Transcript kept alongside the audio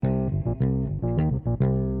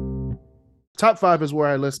Top 5 is where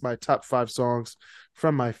I list my top 5 songs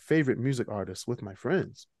from my favorite music artists with my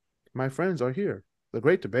friends. My friends are here, the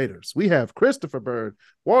great debaters. We have Christopher Bird,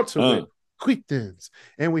 Walter Witt, Queetins,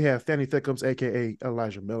 and we have Fanny Thickums, aka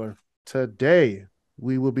Elijah Miller. Today,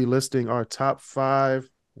 we will be listing our top 5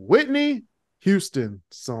 Whitney Houston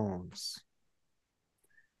songs.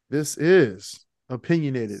 This is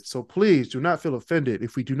opinionated, so please do not feel offended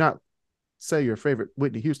if we do not say your favorite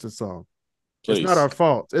Whitney Houston song. Please. It's not our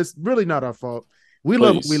fault. It's really not our fault. We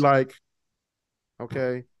love what we like.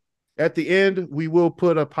 Okay. At the end, we will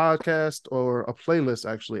put a podcast or a playlist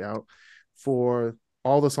actually out for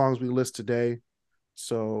all the songs we list today.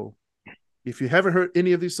 So if you haven't heard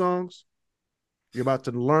any of these songs, you're about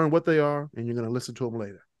to learn what they are and you're going to listen to them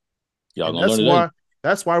later. Y'all gonna learn today.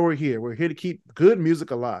 That's why we're here. We're here to keep good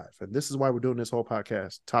music alive. And this is why we're doing this whole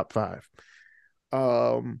podcast, top 5.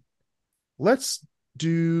 Let's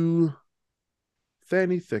do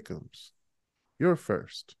Fanny Thickums. You're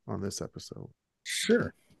first on this episode.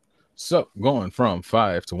 Sure. So going from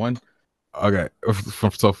 5 to 1. Okay.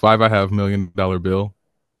 So 5, I have $1 Million Bill.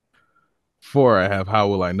 4, I have How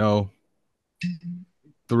Will I Know.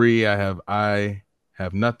 3, I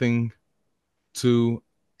have Nothing. 2,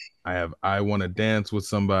 I have I Want to Dance with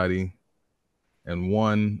Somebody. And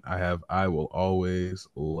 1, I have I Will Always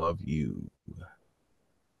Love You.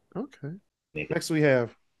 Okay. Next we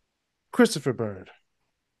have Christopher Bird.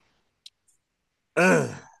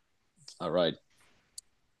 All right.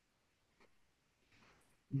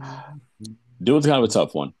 Dude's kind of a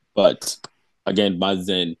tough one, but again, mine's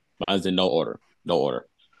in no order. No order.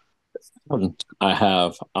 I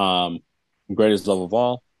have Greatest Love of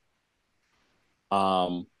All.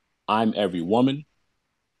 I'm Every Woman.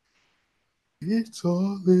 It's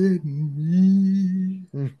all in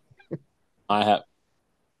me. I have.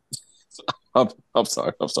 I'm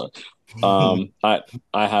sorry.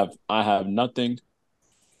 I have Nothing.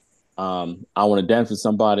 I Want to Dance with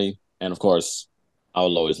Somebody, and of course, I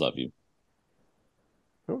Will Always Love You.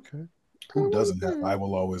 Okay. Who doesn't have I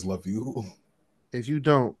Will Always Love You? If you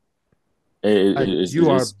don't, you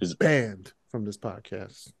are banned from this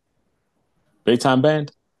podcast. Big time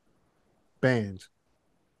banned? Banned.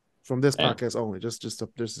 From this podcast only. Just this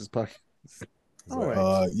podcast. All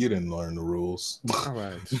right. You didn't learn the rules. All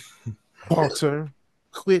right. Walter,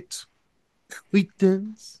 Queetins.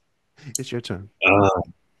 It's your turn. All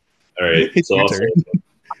right. It's your turn.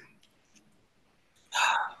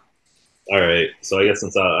 All right. So I guess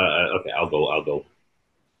since okay, I'll go.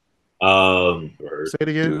 Say it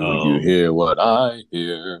again. Do you hear what I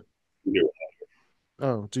hear?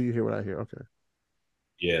 Oh, do you hear what I hear? Okay.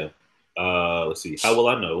 Yeah. Let's see. How Will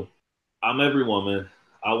I Know? I'm Every Woman.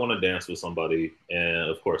 I Want to Dance with Somebody,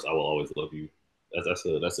 and of course, I Will Always Love You. That's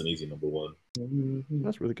an easy number 1.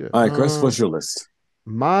 That's really good. All right, Chris, what's your list?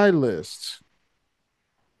 My list.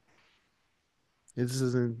 This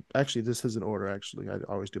is in order. Actually, I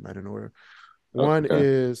always do mine in order. One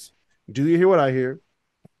is "Do You Hear What I Hear?"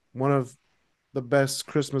 One of the best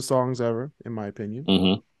Christmas songs ever, in my opinion.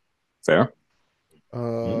 Mm-hmm. Fair.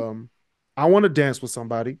 I Want to Dance with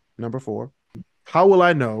Somebody. Number 4. How Will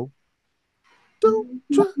I Know? Don't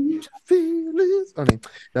try to feel it. I mean,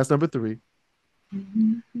 that's number 3.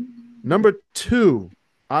 Number 2,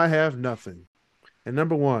 I Have Nothing. And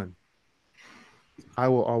number 1, I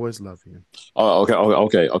Will Always Love You. Oh,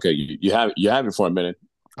 okay. You have it for a minute.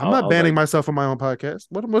 I'm not banning myself from my own podcast.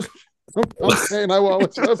 What am I? I'm saying I will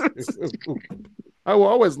always love you. I will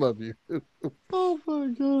always love you. Oh my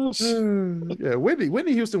gosh. Yeah,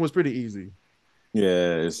 Whitney Houston was pretty easy.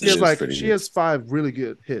 Yeah, she has 5 really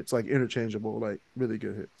good hits, like interchangeable, like really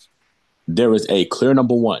good hits. There is a clear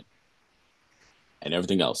number 1, and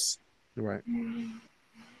everything else. Right.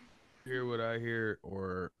 Hear What I Hear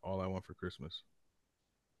or All I Want for Christmas?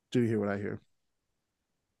 Do You Hear What I Hear?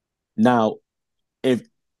 Now, if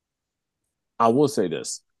I will say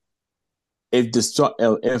this,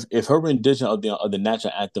 if her rendition of the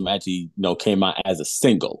national anthem actually came out as a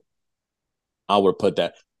single, I would have put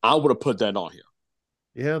that on here.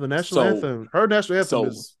 Yeah, the national anthem. Her national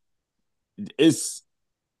anthem it's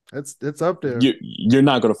up there. You're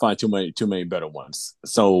not going to find too many better ones.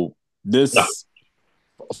 So this,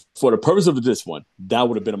 for the purpose of this one, that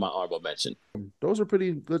would have been my honorable mention. Those are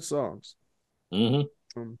pretty good songs.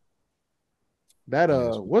 Mm-hmm.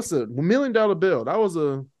 What's the $1 Million Bill? That was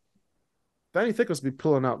a Fanny Thickums be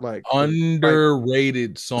pulling out like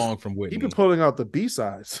underrated song from Whitney. He be pulling out the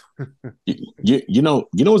B-sides. you know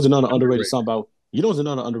what's another underrated song about? You know what's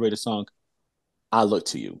another underrated song? I Look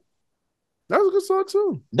to You. That was a good song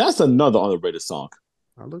too. That's another underrated song.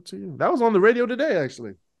 I Look to You. That was on the radio today,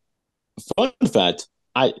 actually. Fun fact,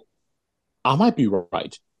 I might be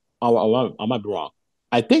right. I might be wrong.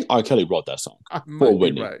 I think R. Kelly wrote that song I for might be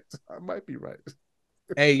Whitney. right. I might be right.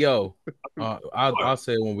 Hey, yo, I'll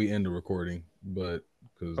say it when we end the recording, but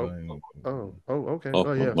because okay. Oh,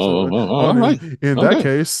 Oh, yeah. all right. In that Okay.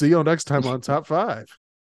 case, see you next time on Top 5.